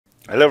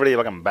Hello everybody,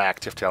 welcome back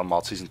to FTL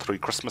Mod Season 3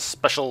 Christmas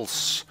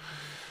Specials.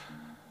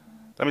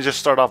 Let me just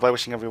start off by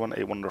wishing everyone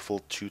a wonderful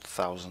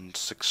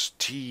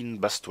 2016,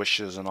 best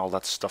wishes and all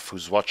that stuff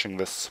who's watching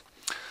this.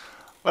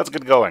 Let's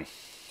get going.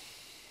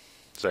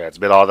 So yeah, it's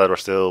a bit odd that we're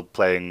still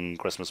playing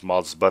Christmas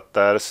mods, but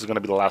this is going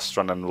to be the last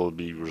run and we'll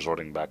be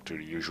resorting back to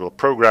the usual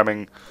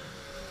programming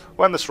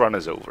when this run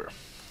is over.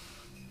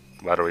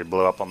 Whether we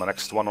blow up on the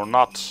next one or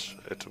not,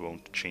 it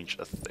won't change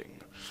a thing.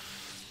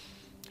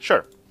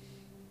 Sure.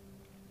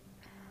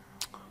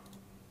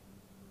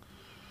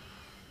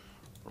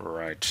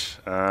 Right,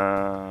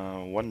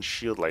 one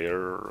shield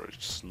layer,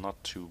 it's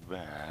not too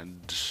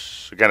bad.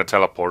 Again, a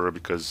teleporter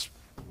because,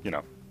 you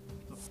know,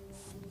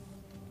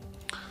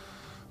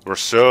 we're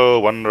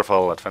so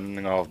wonderful at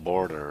fending off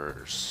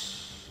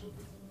borders.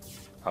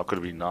 How could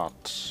we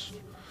not?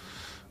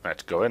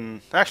 Right, go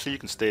in. Actually, you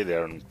can stay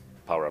there and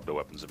power up the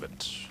weapons a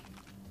bit.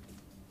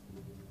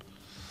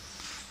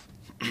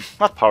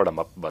 Not power them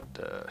up, but,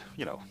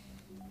 you know,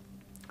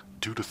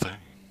 do the thing.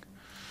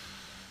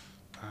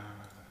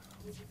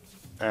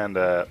 And,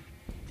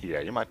 yeah,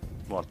 you might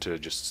want to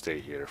just stay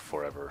here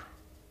forever,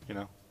 you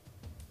know.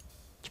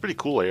 It's pretty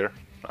cool here.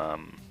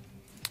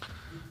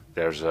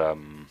 There's,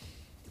 no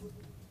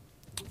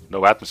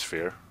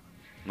atmosphere.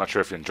 I'm not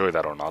sure if you enjoy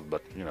that or not,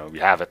 but, you know, we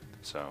have it,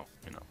 so,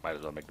 you know, might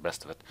as well make the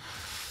best of it.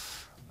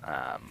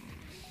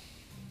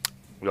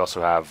 We also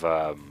have,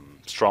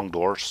 strong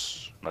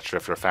doors. Not sure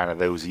if you're a fan of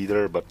those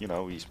either, but, you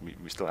know, we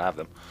still have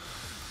them.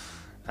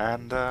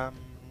 And,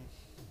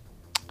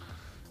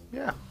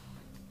 yeah.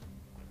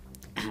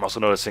 I'm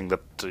also noticing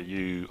that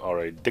you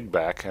are a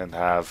digback and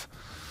have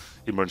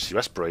emergency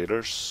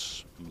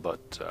respirators,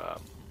 but,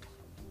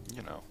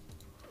 you know.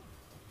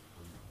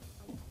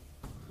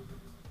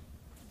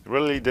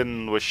 Really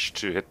didn't wish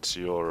to hit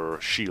your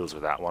shields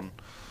with that one.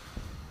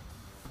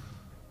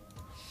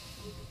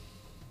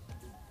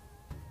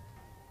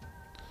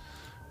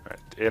 Right,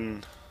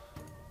 in.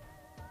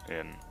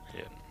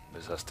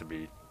 This has to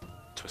be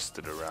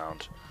twisted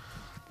around.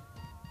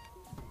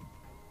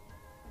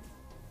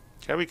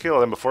 Can we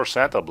kill him before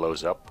Santa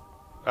blows up?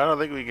 I don't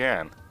think we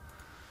can.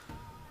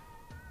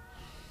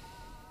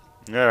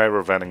 Alright,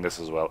 we're venting this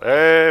as well.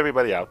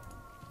 Everybody out.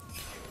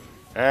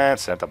 And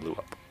Santa blew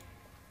up.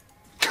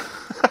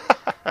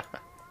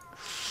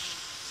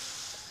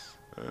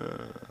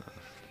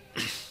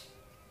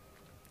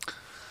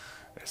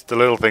 It's the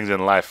little things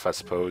in life, I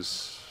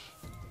suppose.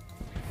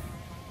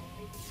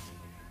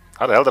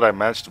 How the hell did I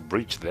manage to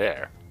breach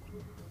there?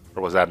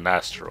 Or was that an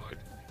asteroid?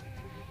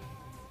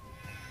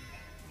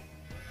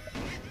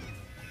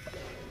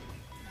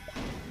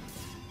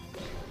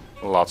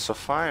 Lots of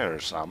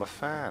fires, I'm a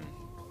fan.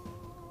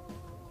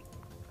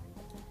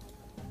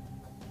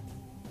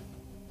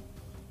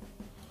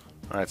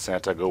 Alright,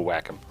 Santa, go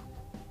whack him.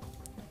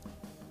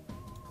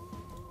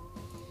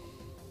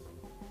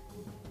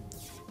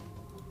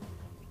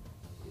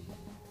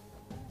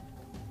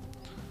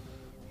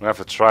 I'm gonna have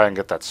to try and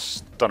get that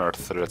stunner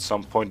through at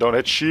some point. Don't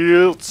hit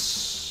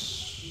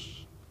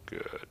shields!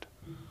 Good.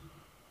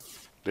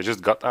 They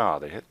just got... Ah,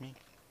 they hit me.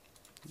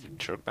 You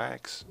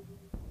jerkbags.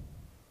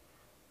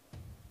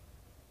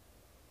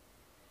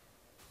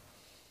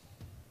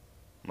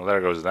 Well,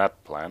 there goes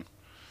that plan.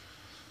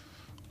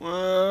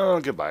 Well,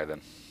 goodbye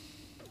then.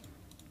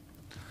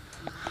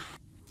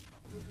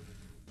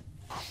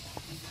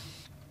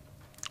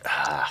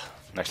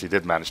 Actually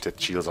did manage to hit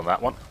shields on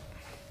that one.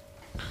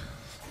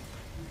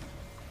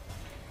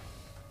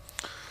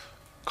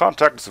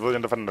 Contact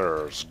civilian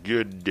defenders.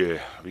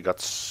 Good. We got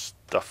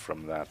stuff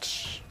from that.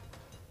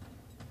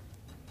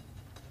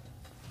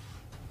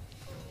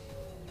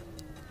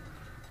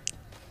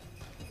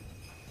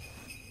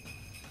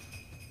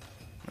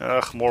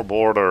 Ugh, more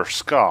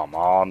borders. Come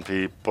on,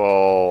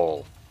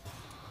 people.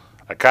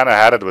 I kinda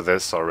had it with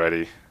this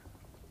already.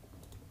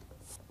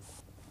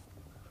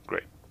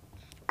 Great.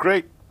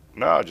 Great.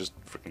 No, just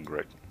freaking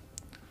great.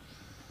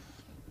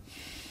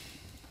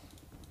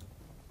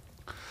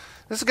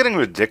 This is getting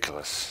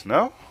ridiculous,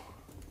 no?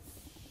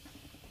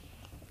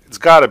 It's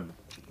gotta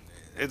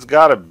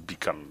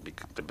become...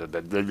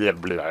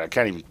 I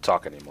can't even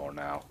talk anymore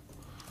now.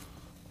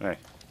 Hey,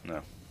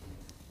 no.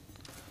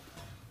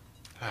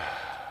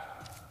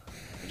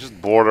 Just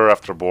border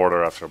after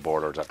border after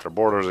borders after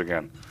borders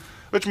again.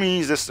 Which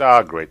means this...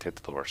 Ah, great. Hit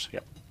the doors.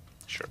 Yep.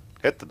 Sure.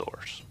 Hit the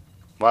doors.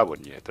 Why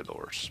wouldn't you hit the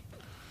doors?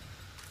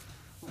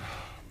 Oh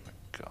my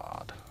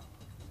god.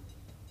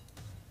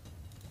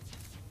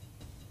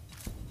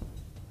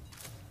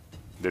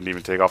 Didn't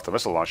even take off the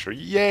missile launcher.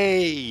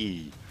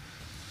 Yay!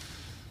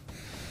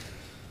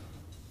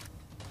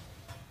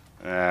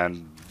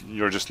 And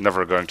you're just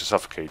never going to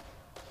suffocate.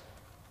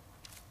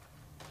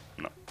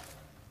 No.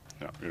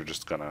 No, you're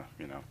just gonna,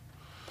 you know...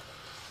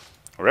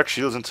 Wreck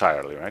shields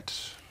entirely, right?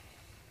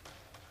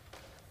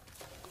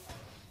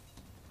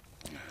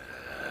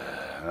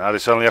 Now they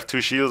suddenly have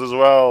 2 shields as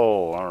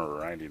well.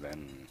 Alrighty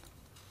then.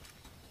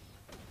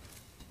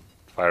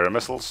 Fire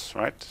missiles,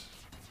 right?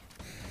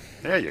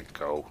 There you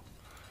go.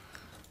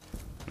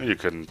 You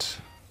couldn't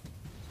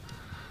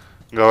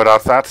go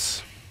without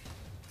that.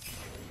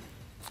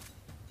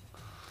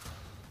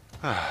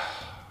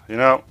 You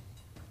know,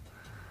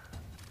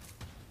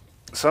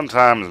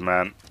 sometimes,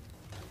 man,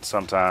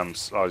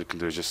 sometimes all you can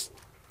do is just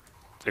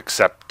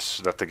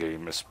accept that the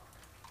game is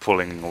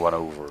pulling one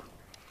over.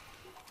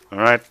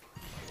 Alright?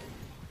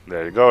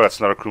 There you go, that's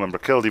another crew member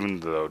killed, even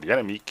though the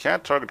enemy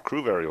can't target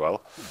crew very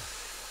well.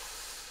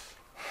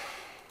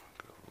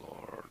 Good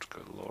lord,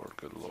 good lord,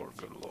 good lord,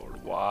 good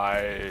lord.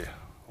 Why?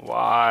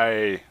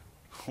 Why?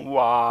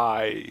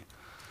 Why?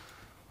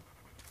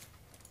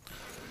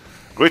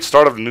 Great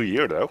start of the new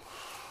year, though.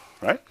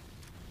 Right?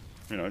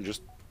 You know,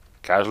 just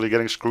casually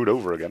getting screwed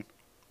over again.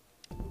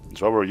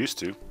 It's what we're used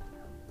to.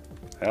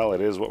 Hell, it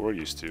is what we're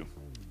used to.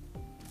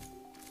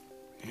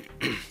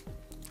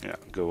 Yeah,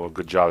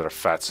 good job there,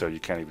 fat, so you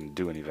can't even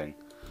do anything.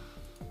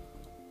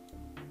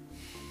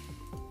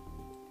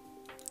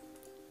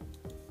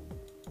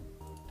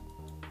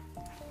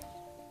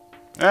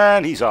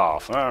 And he's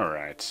off.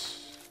 Alright.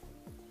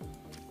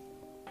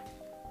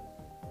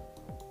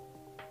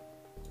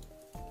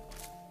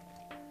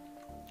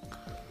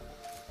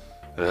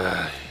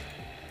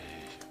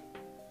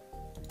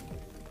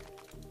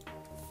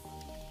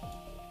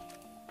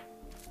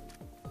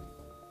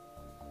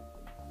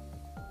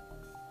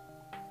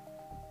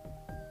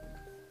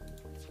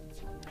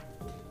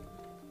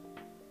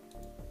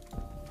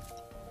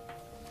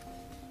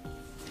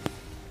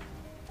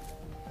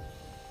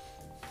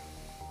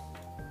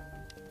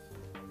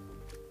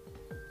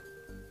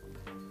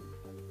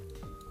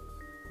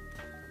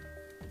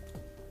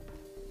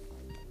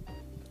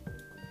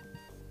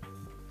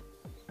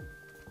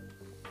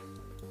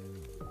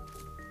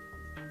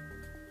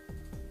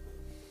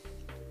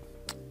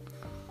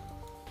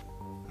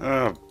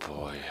 Oh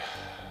boy.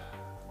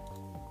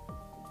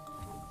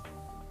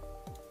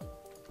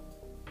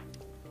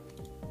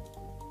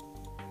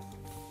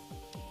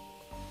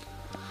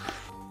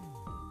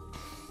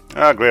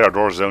 Ah, great, our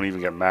doors don't even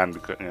get manned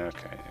because... Yeah,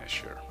 okay, yeah,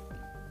 sure.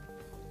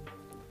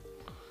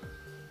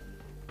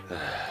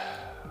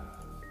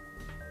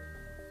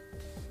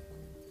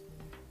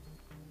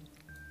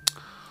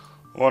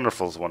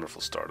 Wonderful, wonderful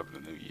start of the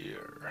new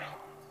year.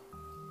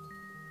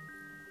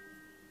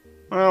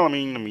 Well, I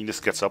mean,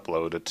 this gets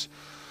uploaded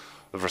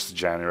the 1st of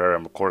January.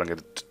 I'm recording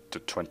it the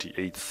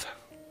 28th,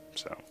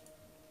 so,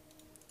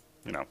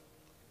 you know.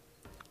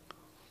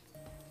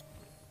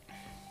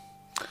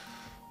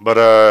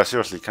 But,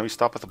 seriously, can we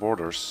stop at the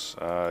borders?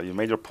 You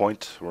made your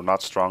point, we're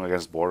not strong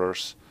against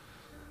borders.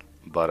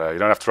 But you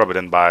don't have to rub it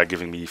in by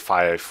giving me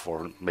 5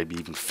 or maybe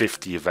even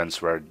 50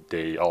 events where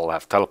they all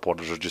have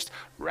teleporters or just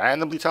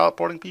randomly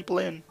teleporting people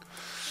in.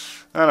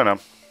 I don't know.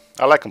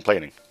 I like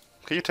complaining.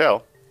 Can you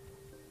tell?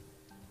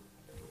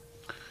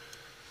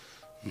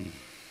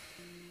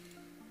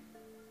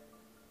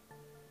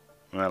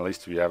 Well, at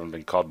least we haven't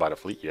been caught by the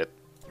fleet yet.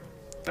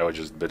 That was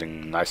just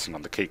bidding icing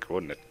on the cake,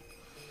 wouldn't it?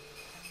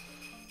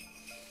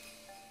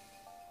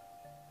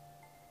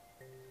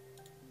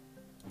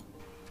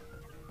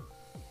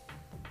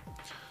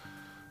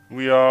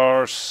 We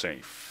are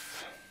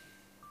safe.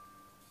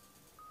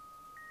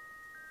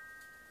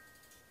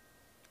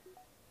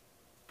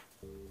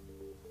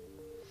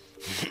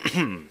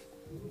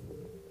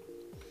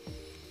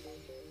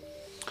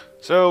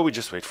 So we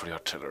just wait for the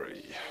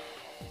artillery.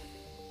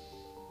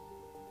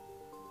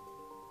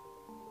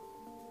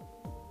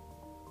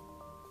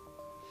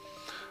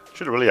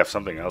 Should really have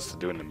something else to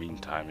do in the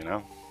meantime, you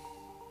know?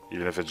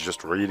 Even if it's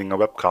just reading a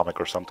webcomic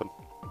or something.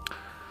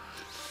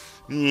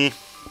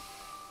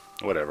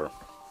 Whatever.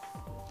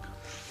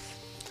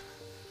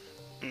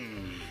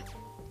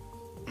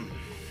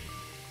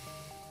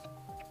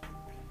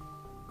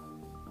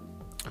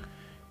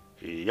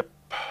 Yep.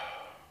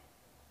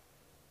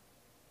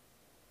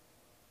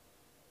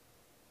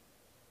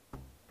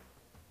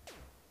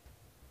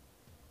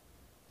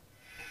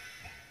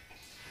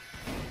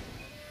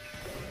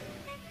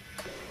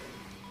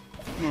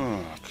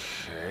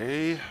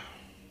 Okay.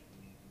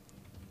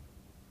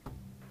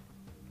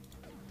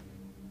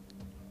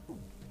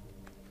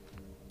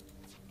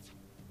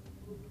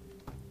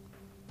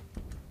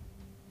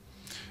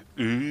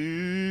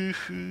 Ooh,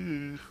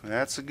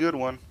 that's a good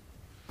one.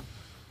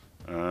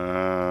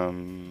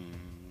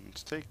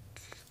 Let's take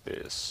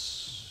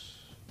this.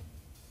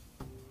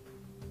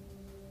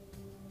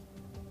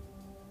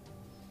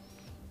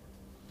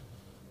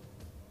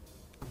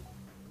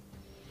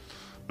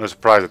 No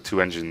surprise that two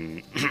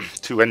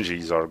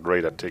NGs are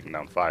great at taking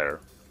down fire.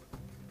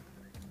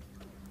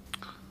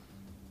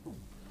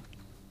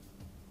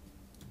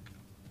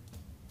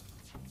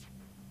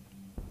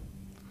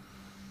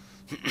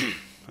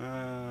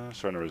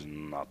 Surrender is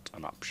not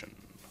an option.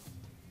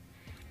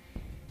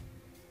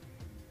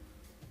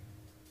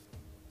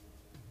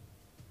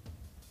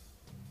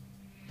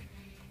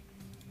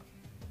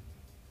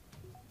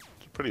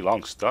 It's a pretty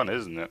long stun,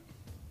 isn't it?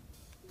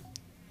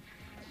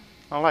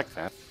 I like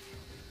that.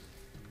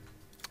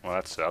 Well,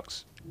 that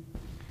sucks.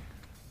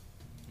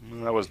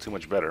 That wasn't too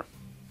much better.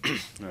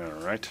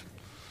 Alright.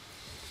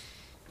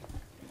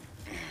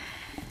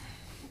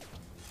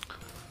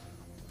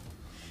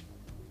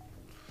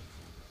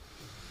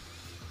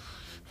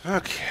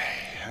 Okay.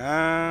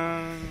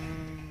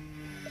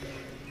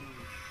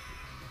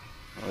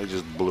 He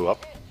just blew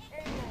up.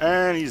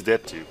 And he's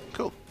dead too.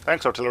 Cool.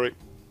 Thanks, artillery.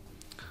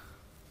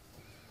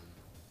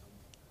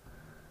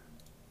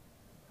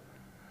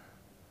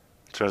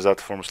 Turns out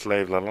to form a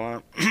slave, la la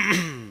la.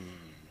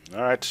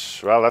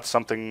 Alright, well, that's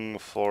something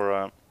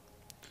for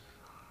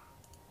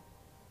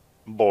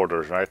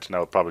borders, right? Now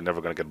we're probably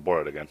never going to get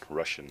bored again.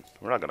 Russian.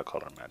 We're not going to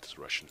call our mantis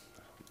Russian.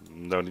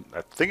 No,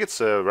 I think it's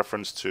a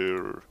reference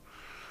to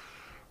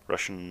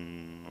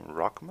Russian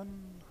Rockman?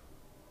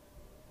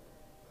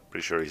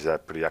 Pretty sure he's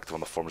pretty active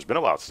on the forum. It's been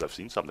a while since I've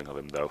seen something of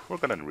him, though. We're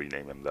going to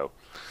rename him, though.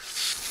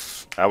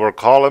 And we'll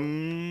call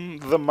him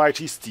the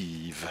Mighty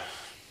Steve.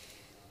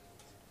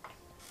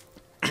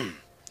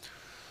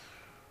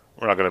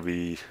 We're not going to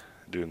be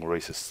doing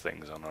racist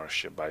things on our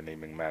ship by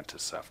naming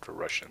mantis after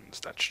Russians.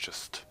 That's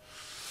just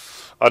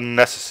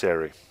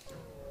unnecessary.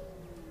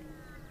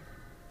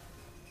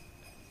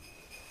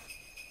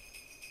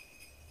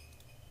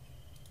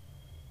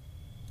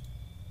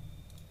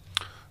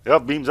 The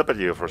elf beams up at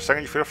you. For a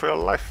second you fear for your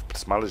life, but the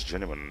smile is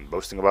genuine.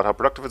 Boasting about how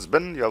productive it's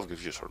been, the elf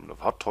gives you a assortment of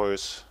hot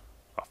toys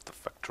off the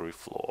factory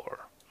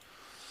floor.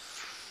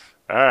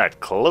 Alright,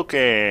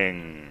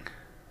 cloaking.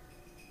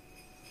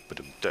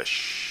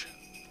 Ba-dum-dush.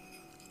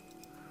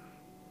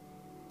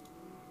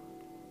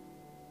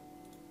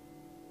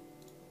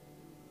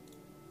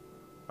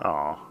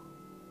 Aww.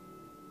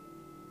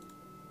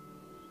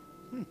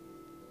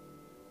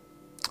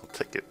 I'll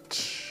take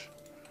it.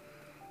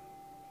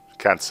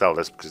 Can't sell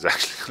this because it's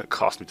actually going to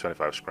cost me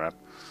 25 scrap.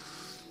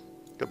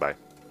 Goodbye.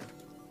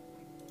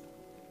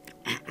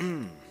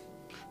 Do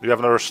we have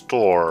another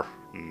store?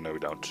 No, we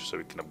don't. So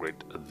we can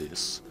upgrade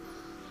this.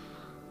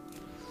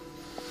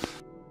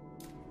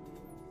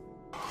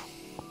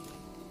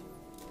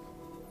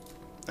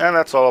 And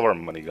that's all of our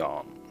money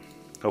gone.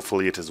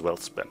 Hopefully it is well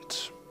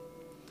spent.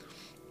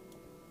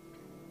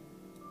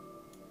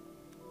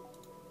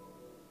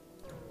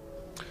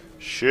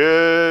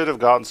 Should have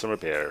gotten some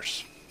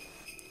repairs.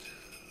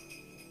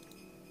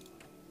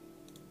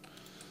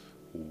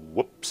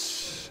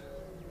 Whoops.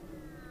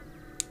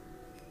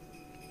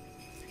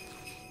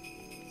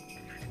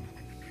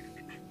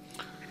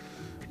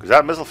 Because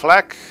that missile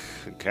flak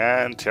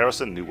can tear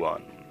us a new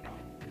one.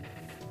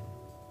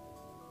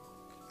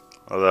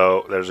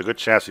 Although there's a good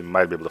chance we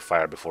might be able to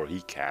fire before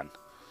he can.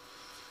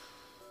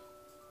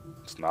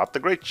 It's not the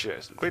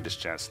greatest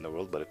chance in the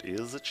world, but it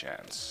is a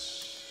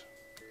chance.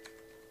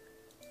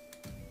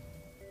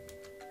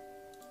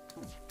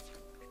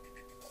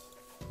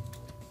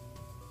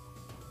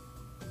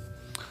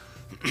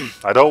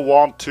 I don't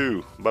want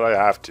to, but I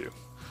have to.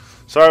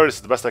 Sorry, this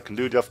is the best I can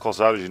do. The elf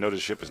calls out as you know the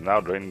ship is now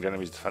draining the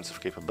enemy's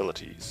defensive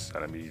capabilities.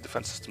 Enemy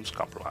defense systems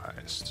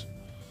compromised.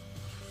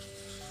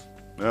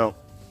 Well,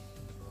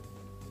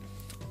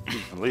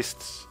 at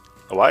least,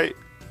 why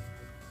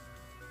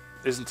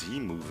isn't he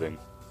moving?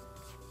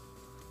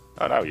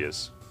 Oh, now he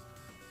is.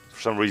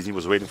 For some reason he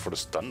was waiting for the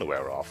stun to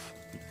wear off.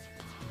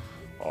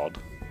 Odd.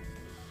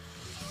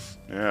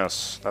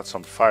 Yes, that's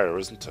on fire,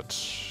 isn't it?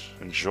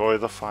 Enjoy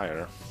the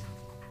fire.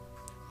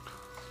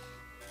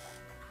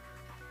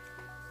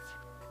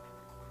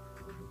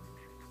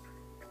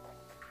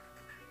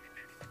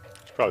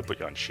 Probably put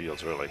you on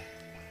shields, really.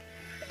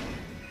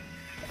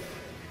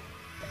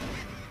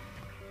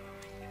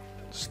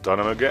 Stun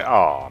him again.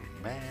 Oh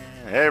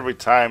man, every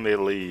time they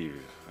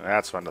leave,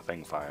 that's when the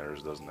thing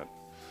fires, doesn't it?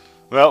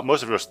 Well,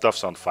 most of your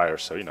stuff's on fire,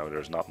 so you know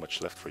there's not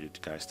much left for you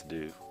guys to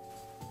do.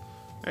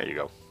 There you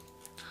go.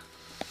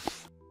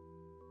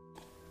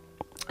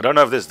 I don't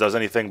know if this does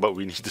anything, but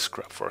we need to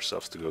scrap for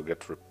ourselves to go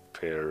get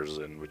repairs,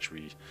 in which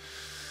we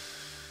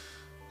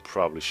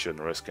probably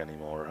shouldn't risk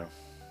anymore. Huh?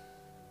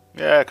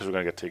 Yeah, because we're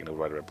going to get taken over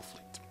by the Rebel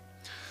fleet.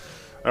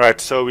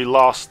 Alright, so we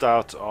lost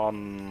out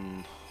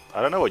on...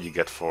 I don't know what you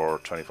get for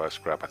 25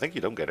 scrap. I think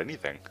you don't get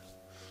anything.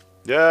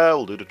 Yeah,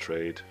 we'll do the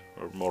trade.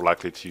 We're more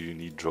likely to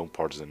need drone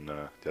parts than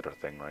the other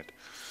thing, right?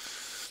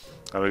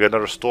 And we get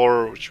another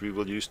store, which we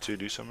will use to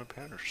do some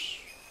repairs.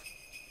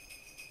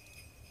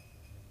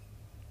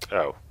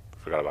 Oh,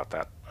 forgot about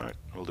that. Alright,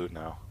 we'll do it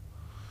now.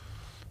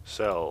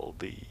 Sell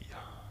the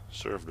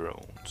serve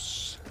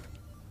drones.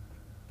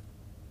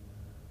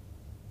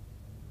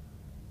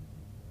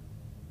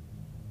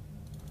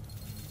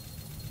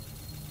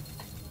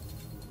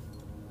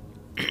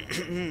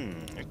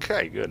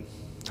 Okay, good.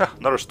 Ah,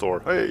 another store.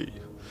 Hey!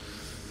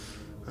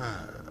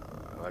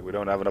 Like we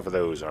don't have enough of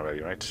those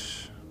already, right?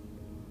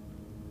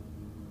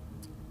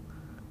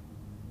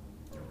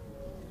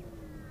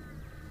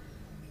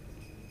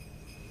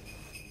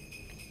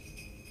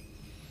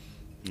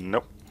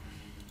 Nope.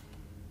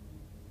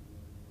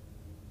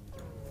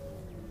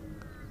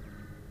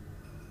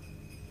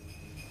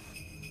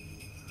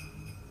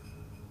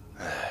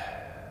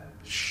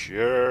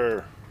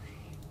 Sure.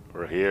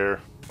 We're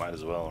here. Might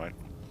as well, right?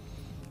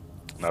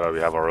 Now that we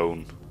have our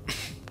own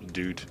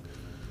dude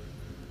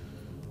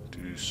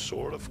to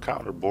sort of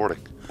counter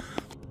boarding.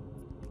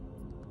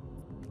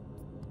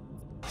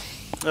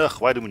 Ugh,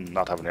 why do we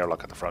not have an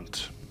airlock at the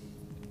front?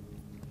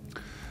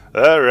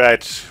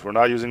 Alright, we're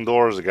not using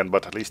doors again,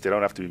 but at least they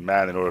don't have to be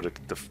manned in order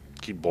to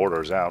keep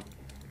boarders out.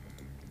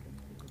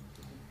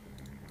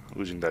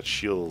 Losing that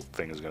shield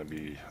thing is going to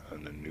be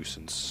a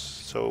nuisance.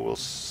 So we'll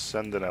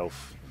send an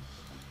elf.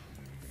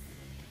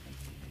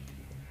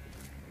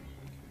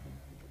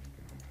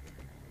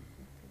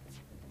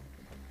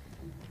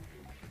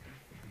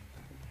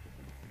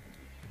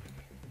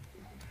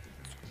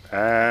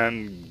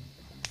 And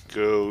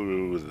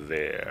go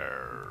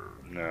there.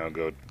 No,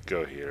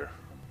 go here.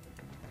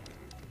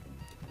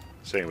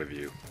 Same with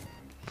you.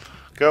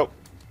 Go.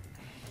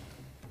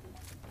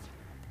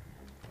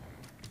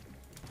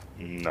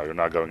 No, you're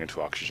not going into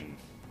oxygen.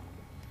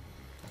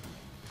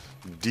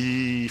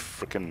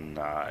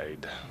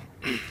 Frickin-eyed.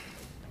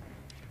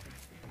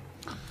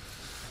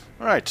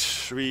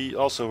 Right, we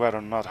also rather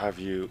not have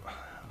you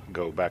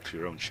go back to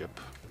your own ship.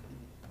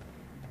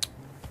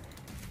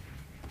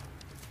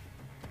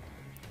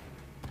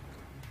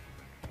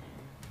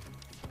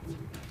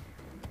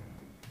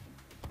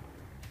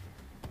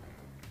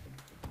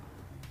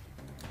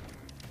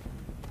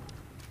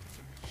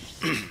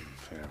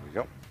 There we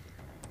go.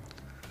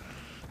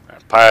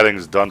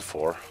 Piloting's done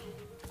for.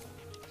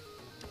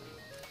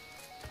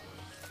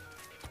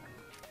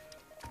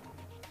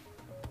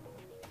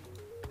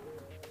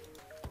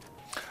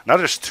 Now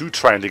there's two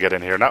trying to get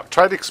in here. Now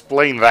try to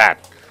explain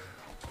that.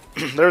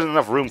 There's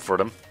enough room for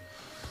them.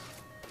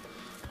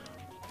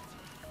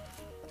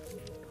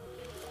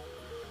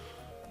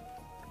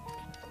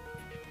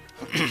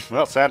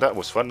 Well, Santa, it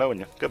was fun knowing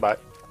you. Goodbye.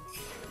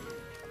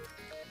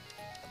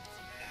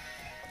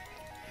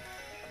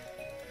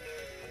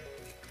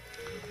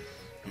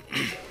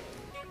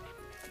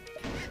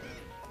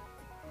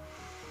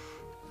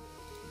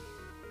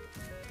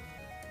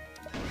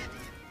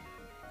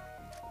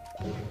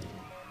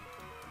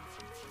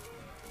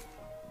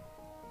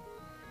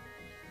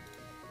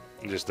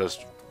 It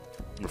just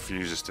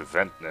refuses to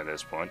vent at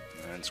this point.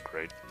 That's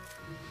great.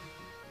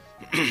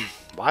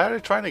 Why are they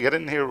trying to get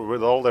in here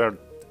with all their...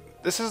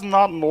 This is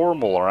not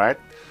normal, alright?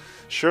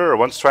 Sure,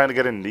 one's trying to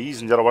get in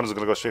these and the other one's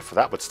going to go straight for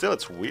that, but still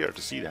it's weird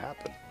to see it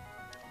happen.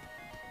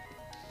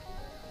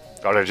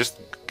 Are they just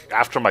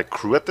after my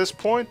crew at this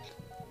point?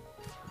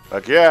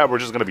 Like, yeah, we're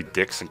just going to be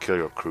dicks and kill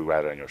your crew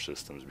rather than your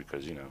systems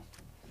because, you know,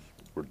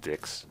 we're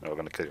dicks. And we're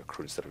going to kill your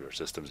crew instead of your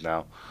systems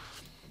now.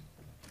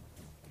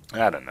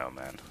 I don't know,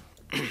 man.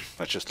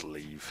 Let's just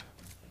leave.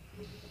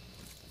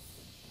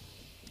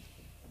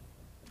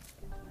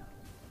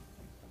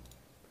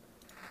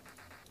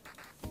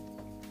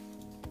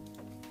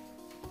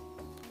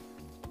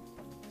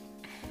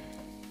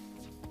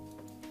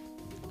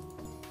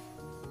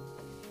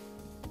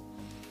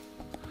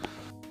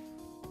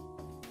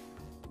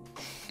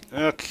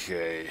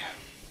 Okay.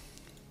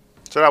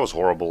 So that was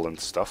horrible and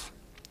stuff.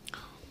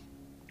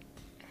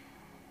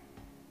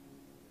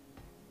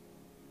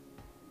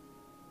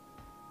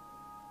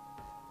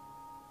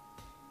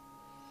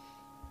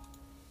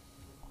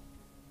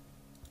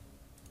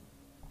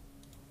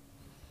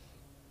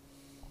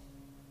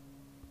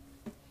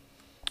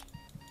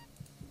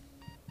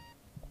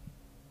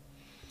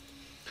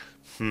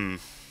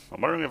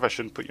 I'm wondering if I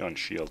shouldn't put you on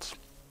shields.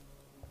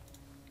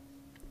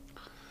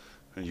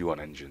 And you on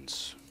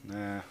engines.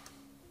 Nah.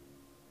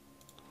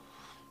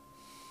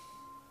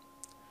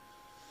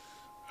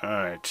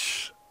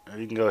 Alright.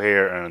 You can go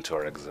here and into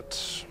our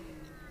exits.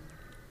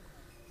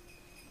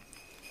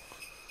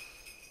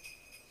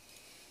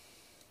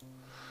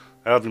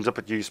 Elf beams up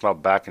at you, you smile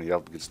back, and the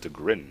elf begins to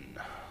grin.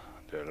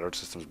 The alert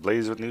systems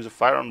blaze with news of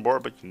fire on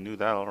board, but you knew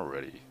that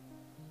already.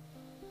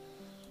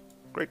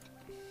 Great.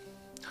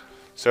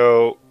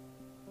 So,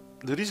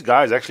 do these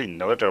guys actually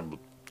know that they're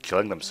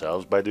killing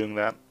themselves by doing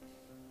that?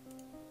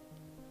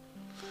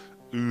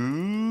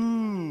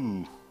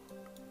 Ooh.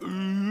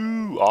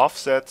 Ooh.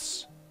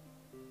 Offsets.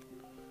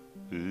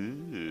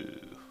 Ooh.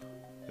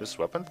 This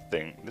weapon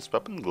thing, this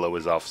weapon glow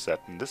is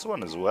offset, and this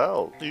one as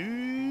well.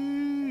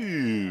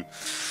 Ooh.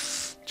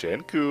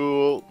 Gen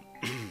cool.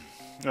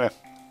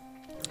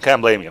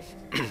 Can't blame you.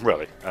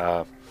 Really.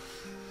 I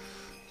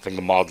think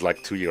the mod's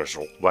like 2 years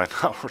old by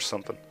now or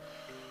something.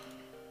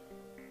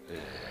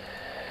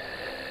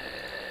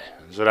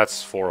 So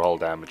that's 4 hull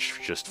damage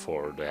just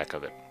for the heck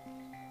of it.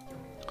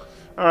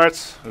 Alright,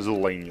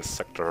 Zilanius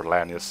sector,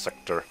 Lanius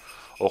sector,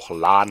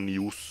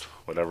 Ochlanius,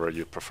 whatever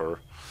you prefer.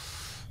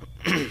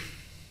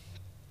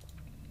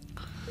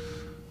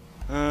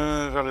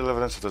 Value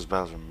evidence of those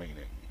battles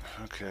remaining.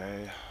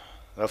 Okay.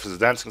 Elf is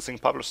dancing and singing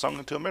a popular song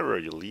into a mirror.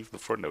 You leave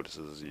before it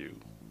notices you.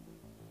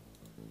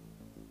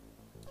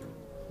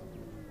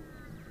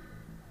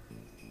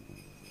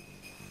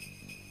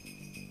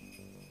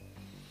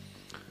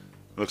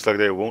 Looks like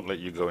they won't let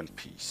you go in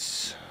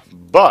peace.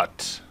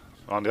 But,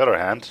 on the other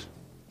hand,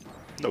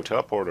 no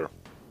teleporter.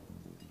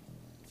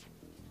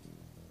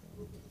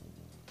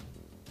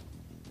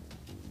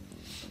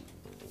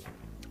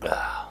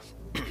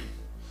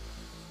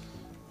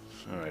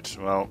 Alright,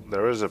 well,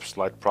 there is a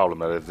slight problem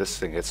that if this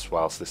thing hits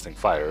whilst this thing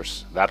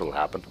fires, that'll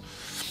happen.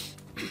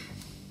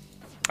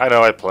 I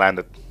know, I planned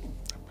it.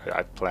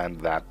 I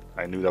planned that.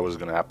 I knew that was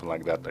going to happen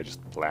like that. I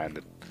just planned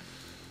it.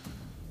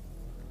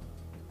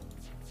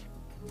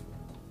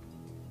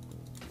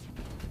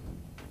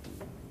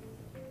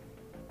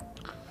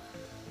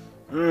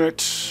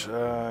 Alright,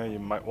 you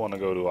might want to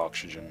go to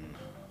oxygen.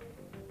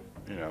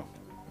 You know.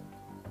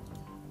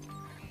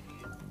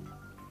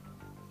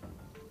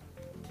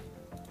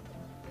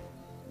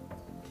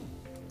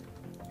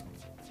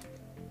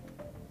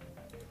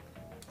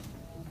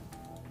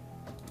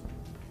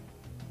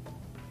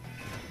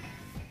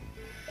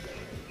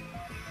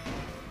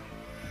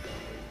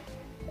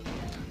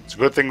 It's a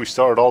good thing we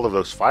started all of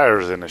those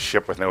fires in a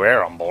ship with no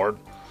air on board.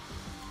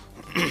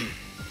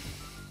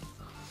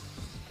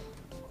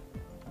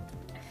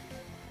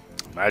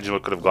 Imagine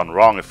what could have gone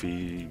wrong if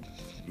he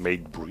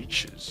made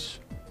breaches.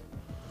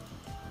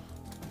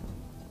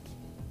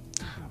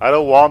 I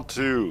don't want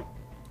to.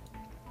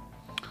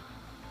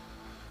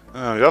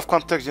 You have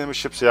contact the enemy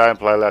ship's AI and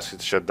Pyle asks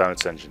it to shut down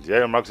its engines. The AI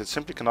remarks it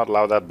simply cannot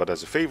allow that, but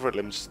as a favor it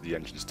limits the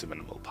engines to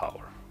minimal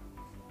power.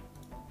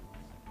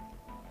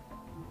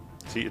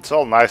 See, it's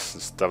all nice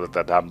and stuff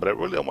that happened, but I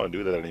really don't want to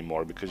do that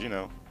anymore because, you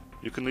know,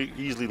 you can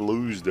easily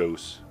lose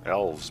those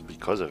elves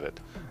because of it.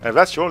 And if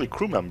that's your only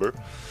crew member,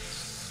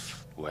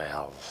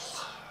 well,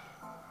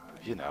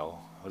 you know,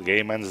 the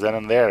game ends then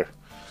and there.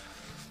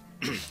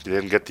 You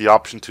didn't get the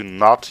option to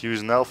not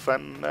use an elf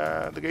and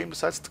the game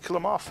decides to kill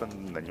him off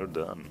and then you're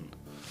done.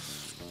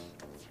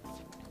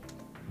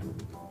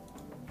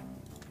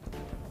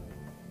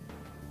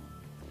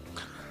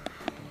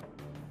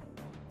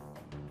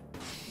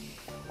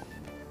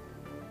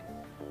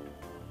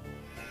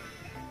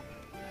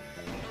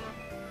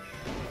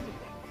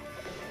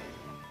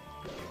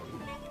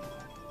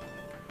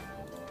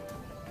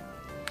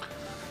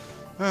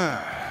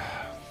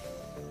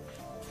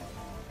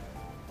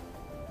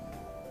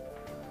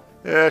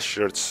 Yeah,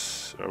 sure,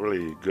 it's a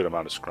really good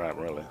amount of scrap,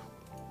 really.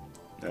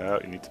 No,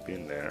 you need to be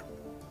in there.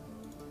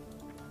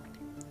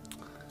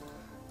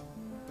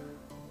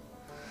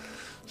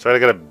 Try to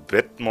get a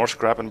bit more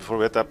scrap in before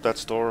we hit up that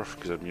store,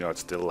 because, you know, I'd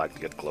still like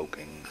to get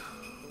cloaking.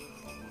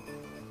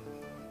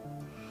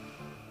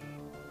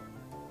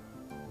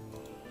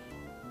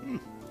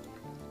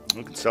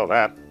 We can sell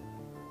that.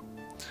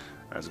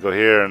 Let's go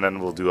here, and then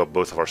we'll do up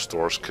both of our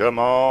stores. Come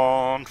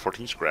on,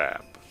 14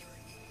 scrap.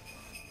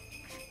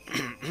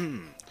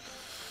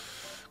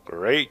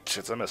 Great,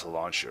 it's a missile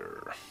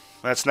launcher.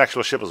 That's an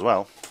actual ship as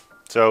well.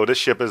 So this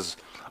ship is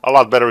a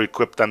lot better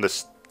equipped than the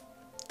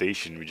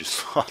station we just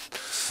fought.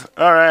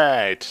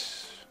 Alright.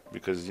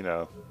 Because, you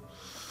know,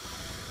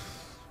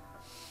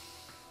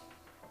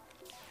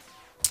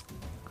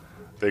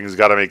 things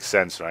gotta make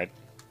sense, right?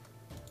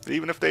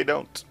 Even if they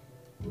don't.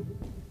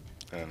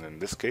 And in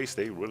this case,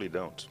 they really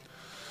don't.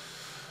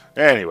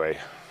 Anyway,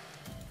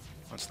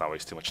 let's not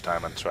waste too much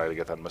time and try to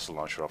get that missile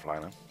launcher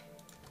offline, huh?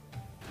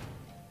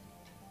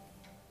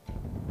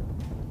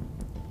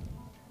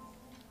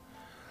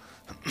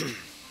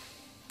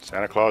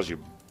 Santa Claus, you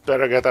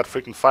better get that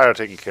freaking fire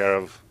taken care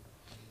of.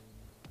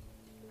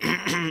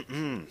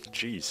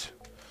 Jeez.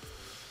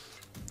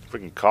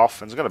 Freaking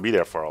cough. It's gonna be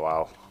there for a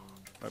while.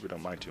 Maybe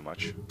don't mind too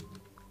much.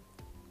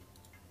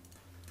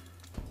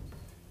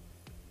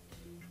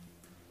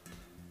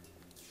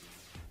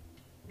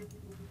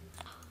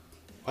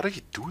 What are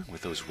you doing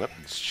with those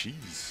weapons?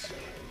 Jeez.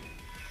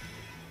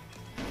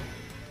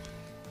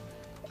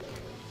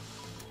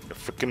 You're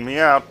freaking me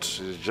out.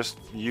 Is it just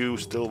you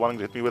still wanting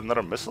to hit me with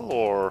another missile,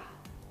 or?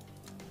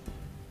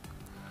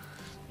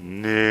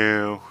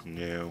 No,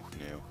 no,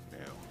 no, no,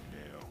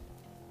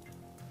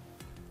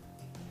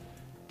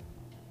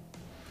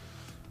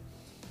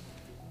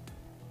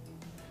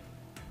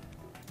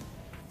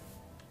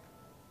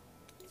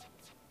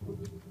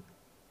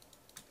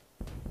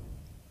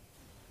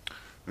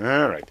 no.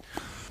 Alright.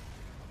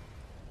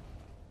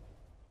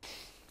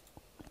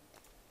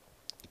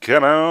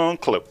 Come on,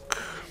 cloak.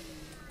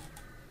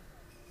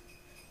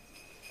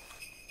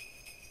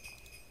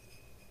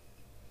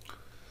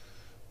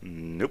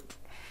 Nope.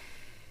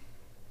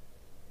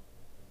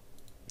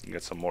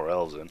 Get some more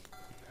elves in.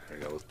 There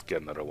we go, let's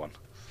get another one.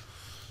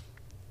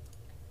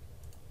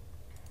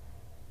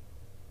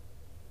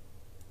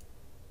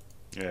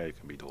 Yeah, you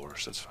can be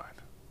doors, that's fine.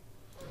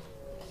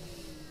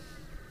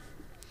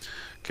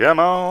 Come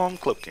on,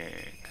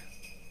 cloaking.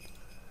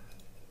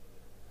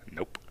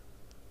 Nope.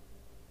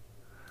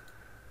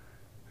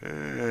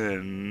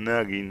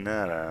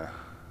 Naginata.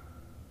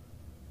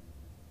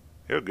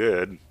 You're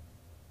good.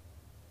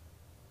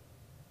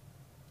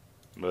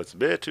 But it's a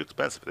bit too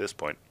expensive at this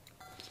point.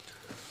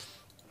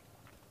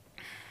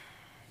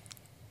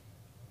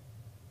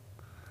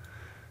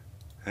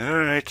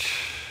 Alright.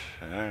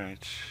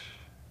 Alright.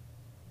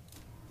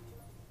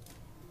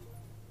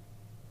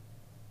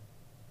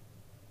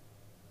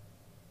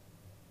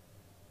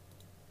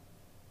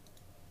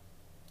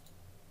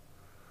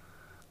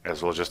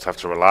 Guess we'll just have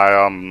to rely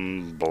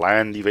on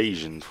bland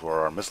evasion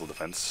for our missile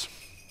defense.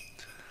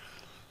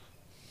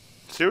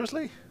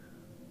 Seriously?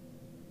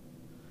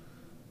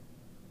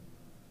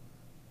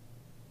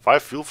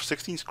 5 fuel for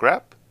 16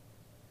 scrap?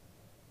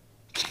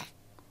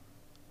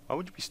 Why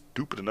would you be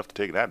stupid enough to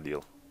take that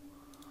deal?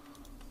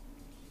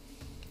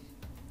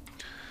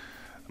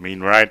 I mean,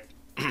 right?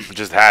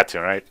 Just had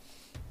to, right?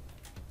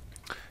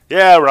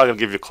 Yeah, we're not gonna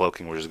give you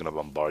cloaking, we're just gonna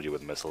bombard you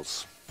with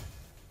missiles.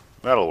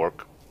 That'll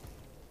work.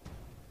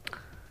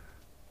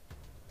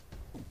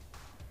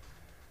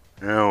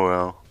 Oh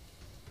well.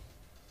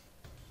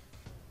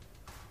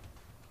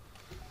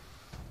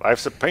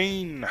 Life's a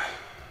pain.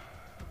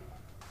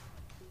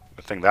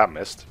 Good thing that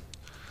missed.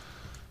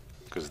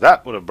 Because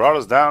that would have brought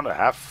us down to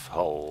half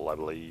hull, I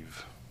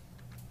believe.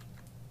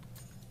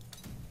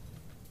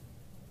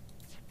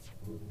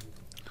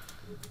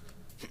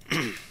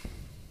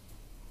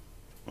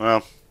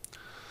 Well,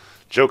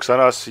 joke's on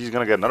us. He's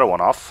going to get another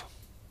one off.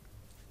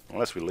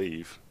 Unless we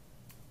leave.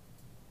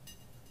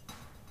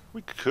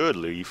 We could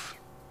leave.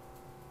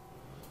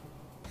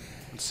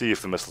 Let's see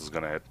if the missile's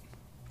going to hit.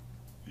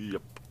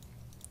 Yep.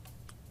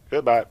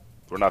 Goodbye.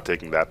 We're not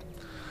taking that.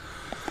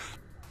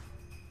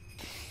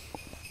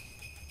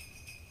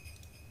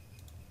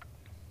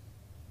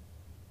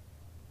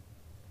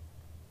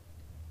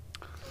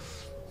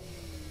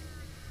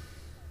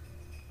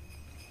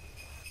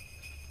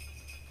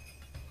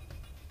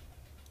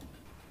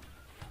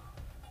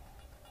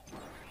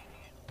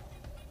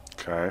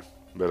 Okay,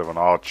 bit of an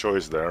odd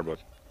choice there, but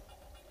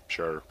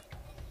sure.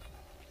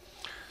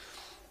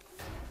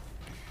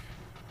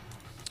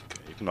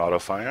 Okay, you can auto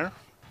fire.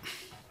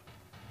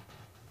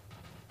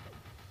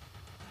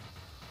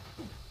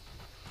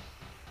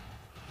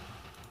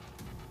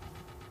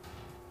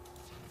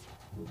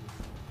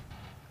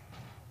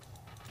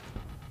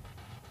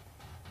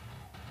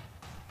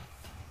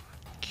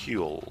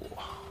 Cool.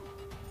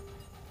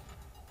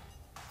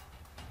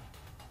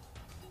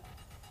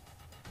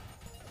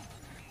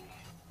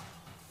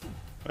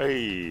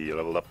 Hey,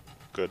 leveled up.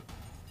 Good.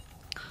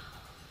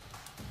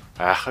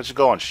 Let's just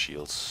go on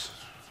shields.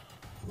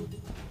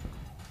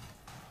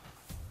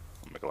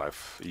 Make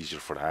life easier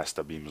for the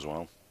Hasta beam as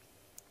well.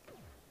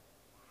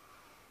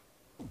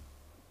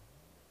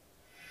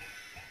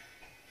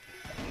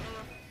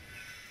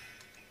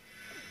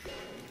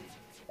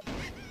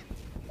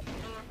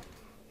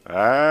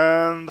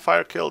 And the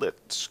fire killed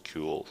it.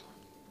 Cool.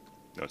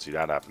 Don't see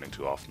that happening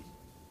too often.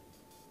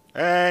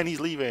 And he's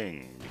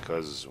leaving,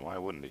 because why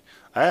wouldn't he?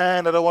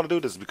 And I don't want to do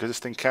this, because this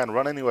thing can't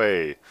run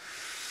anyway.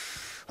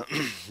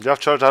 You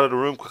have charged out of the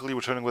room, quickly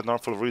returning with an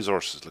armful of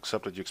resources.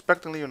 Except that you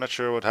expectantly, you're not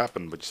sure what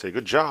happened, but you say,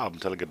 good job,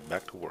 until I get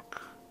back to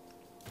work.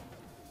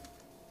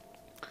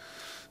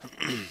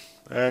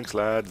 Thanks,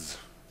 lads.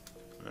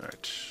 Alright,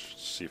 let's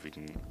see if we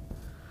can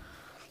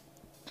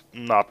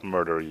not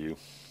murder you.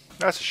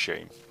 That's a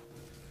shame.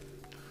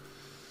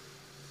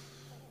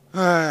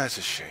 That's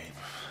a shame.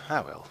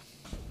 Ah well.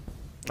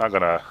 Not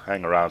gonna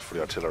hang around for the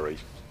artillery,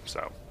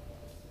 so.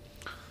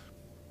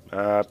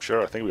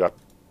 Sure, I think we got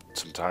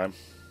some time.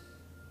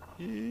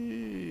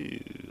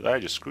 I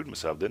just screwed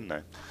myself, didn't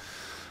I?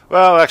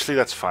 Well, actually,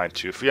 that's fine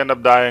too. If we end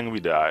up dying, we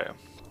die.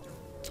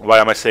 Why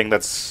am I saying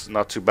that's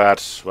not too bad?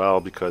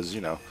 Well, because,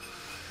 you know,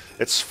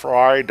 it's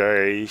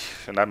Friday,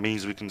 and that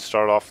means we can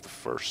start off the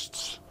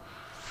first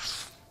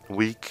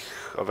week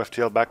of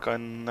FTL back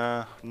in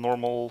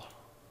normal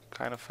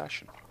kind of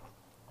fashion.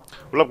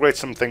 We'll upgrade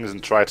some things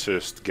and try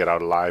to get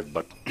out alive,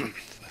 but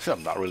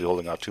I'm not really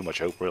holding out too much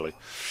hope, really.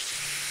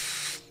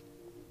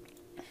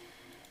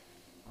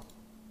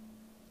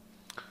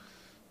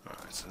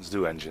 Alright, so let's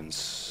do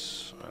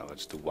engines. Well,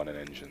 let's do one in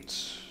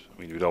engines. I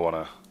mean, we don't want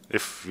to...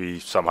 If we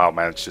somehow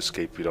manage to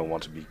escape, we don't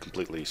want to be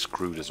completely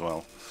screwed as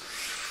well.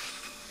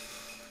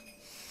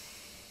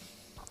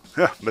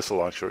 Missile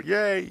launcher,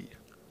 yay!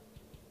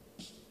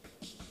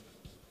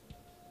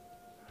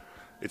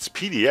 It's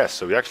PDS,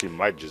 so we actually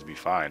might just be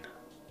fine.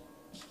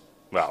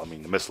 Well, I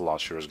mean, the missile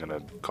launcher is going to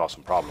cause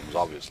some problems,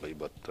 obviously,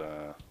 but...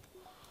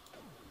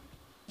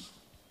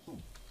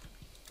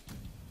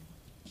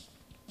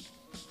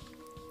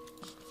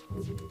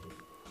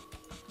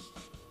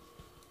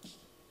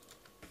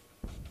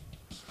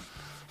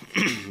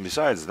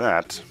 Besides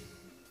that...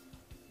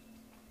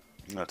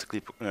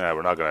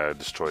 we're not going to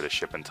destroy the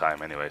ship in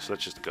time anyway, so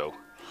let's just go.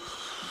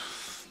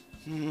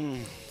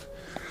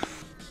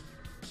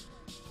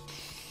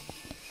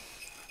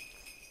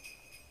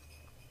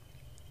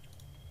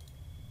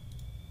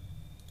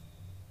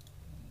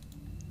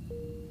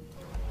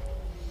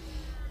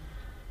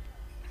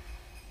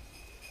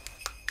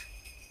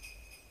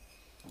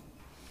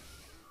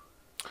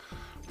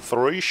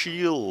 Three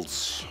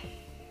shields.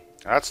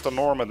 That's the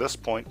norm at this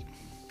point.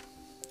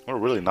 We're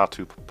really not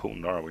too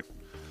potent, are we?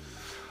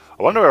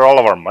 I wonder where all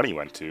of our money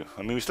went to.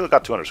 I mean, we still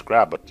got 200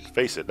 scrap, but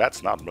face it,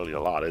 that's not really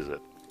a lot, is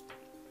it?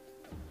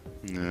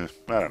 Nah,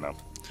 I don't know.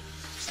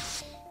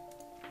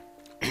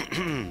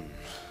 Right.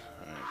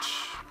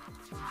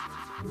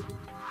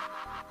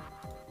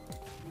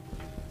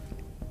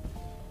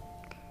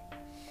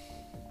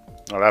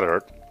 Oh, that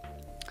hurt.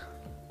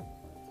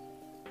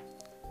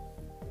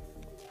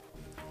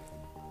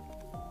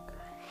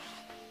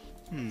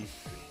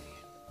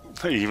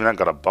 You even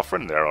got a buffer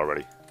in there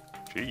already.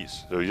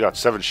 Jeez. So you got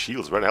 7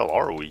 shields. Where the hell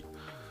are we?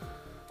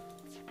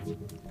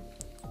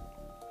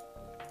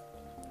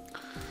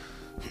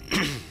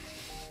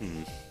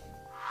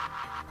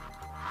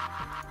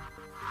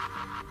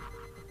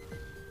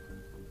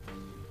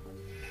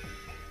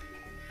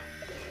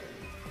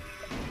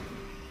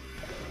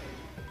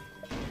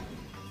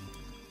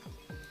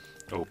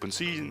 Open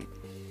season.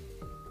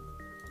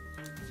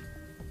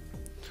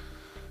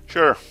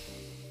 Sure.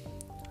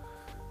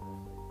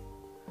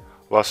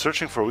 While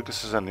searching for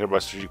weaknesses on nearby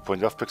strategic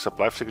point, Elf picks up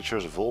life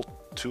signatures of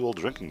two old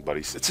drinking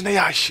buddies. It's an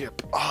AI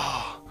ship!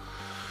 Ah!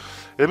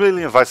 It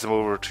immediately invites them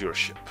over to your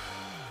ship.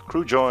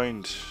 Crew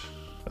joined.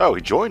 Oh,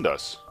 he joined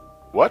us.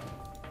 What?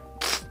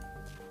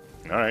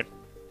 Alright.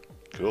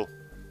 Cool.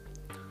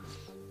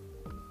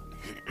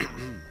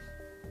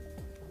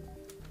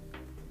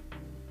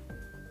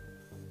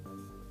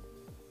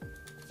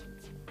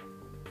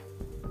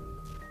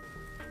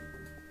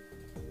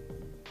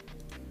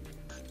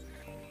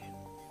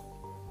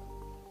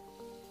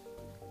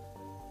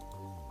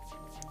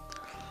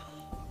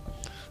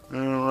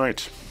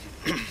 Alright.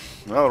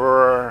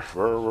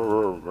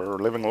 Well, we're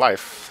living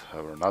life.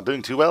 We're not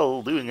doing too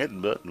well doing it,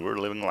 but we're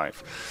living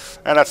life.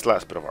 And that's the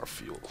last bit of our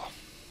fuel.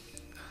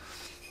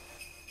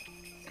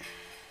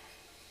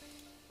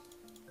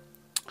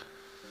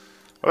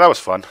 Well, that was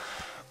fun.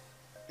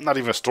 Not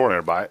even a store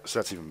nearby, so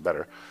that's even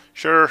better.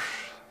 Sure,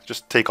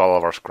 just take all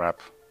of our scrap.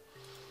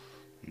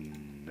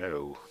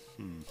 No.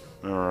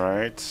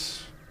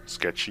 Alright.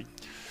 Sketchy.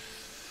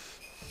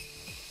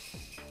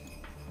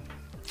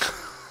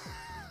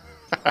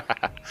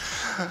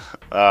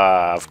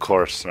 Of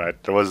course,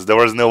 right. There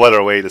was no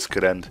other way this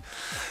could end.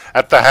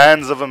 At the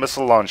hands of a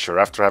missile launcher,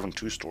 after having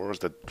two stores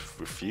that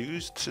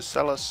refused to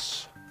sell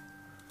us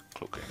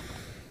cloaking.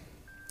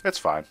 It's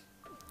fine.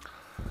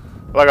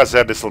 Like I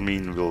said, this will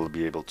mean we'll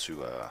be able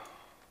to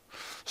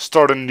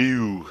start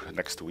anew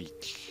next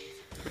week,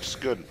 which is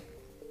good.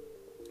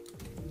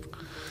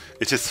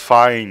 It is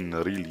fine,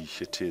 really,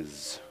 it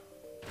is.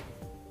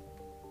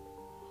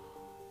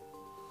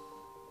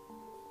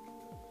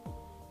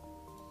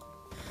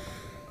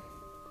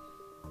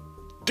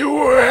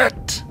 Do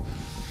it!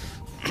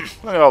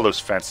 Look at all those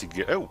fancy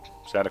gear. Oh,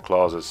 Santa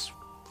Claus is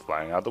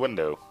flying out the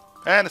window.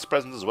 And his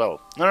presents as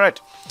well. Alright.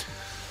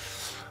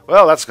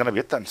 Well, that's going to be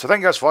it then. So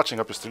thank you guys for watching.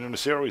 Hope you're still in the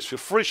series. Feel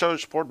free to show your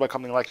support by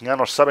commenting, liking, and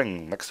or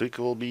subbing. Next week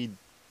we'll be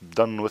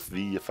done with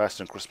the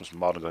Fast and Christmas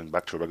mod and going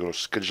back to regular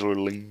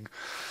scheduling.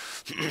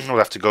 We'll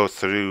have to go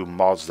through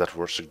mods that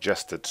were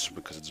suggested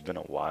because it's been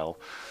a while.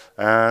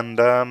 And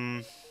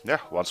yeah,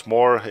 once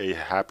more, a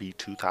happy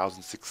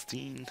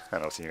 2016.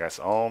 And I'll see you guys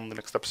on the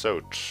next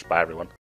episode. Bye, everyone.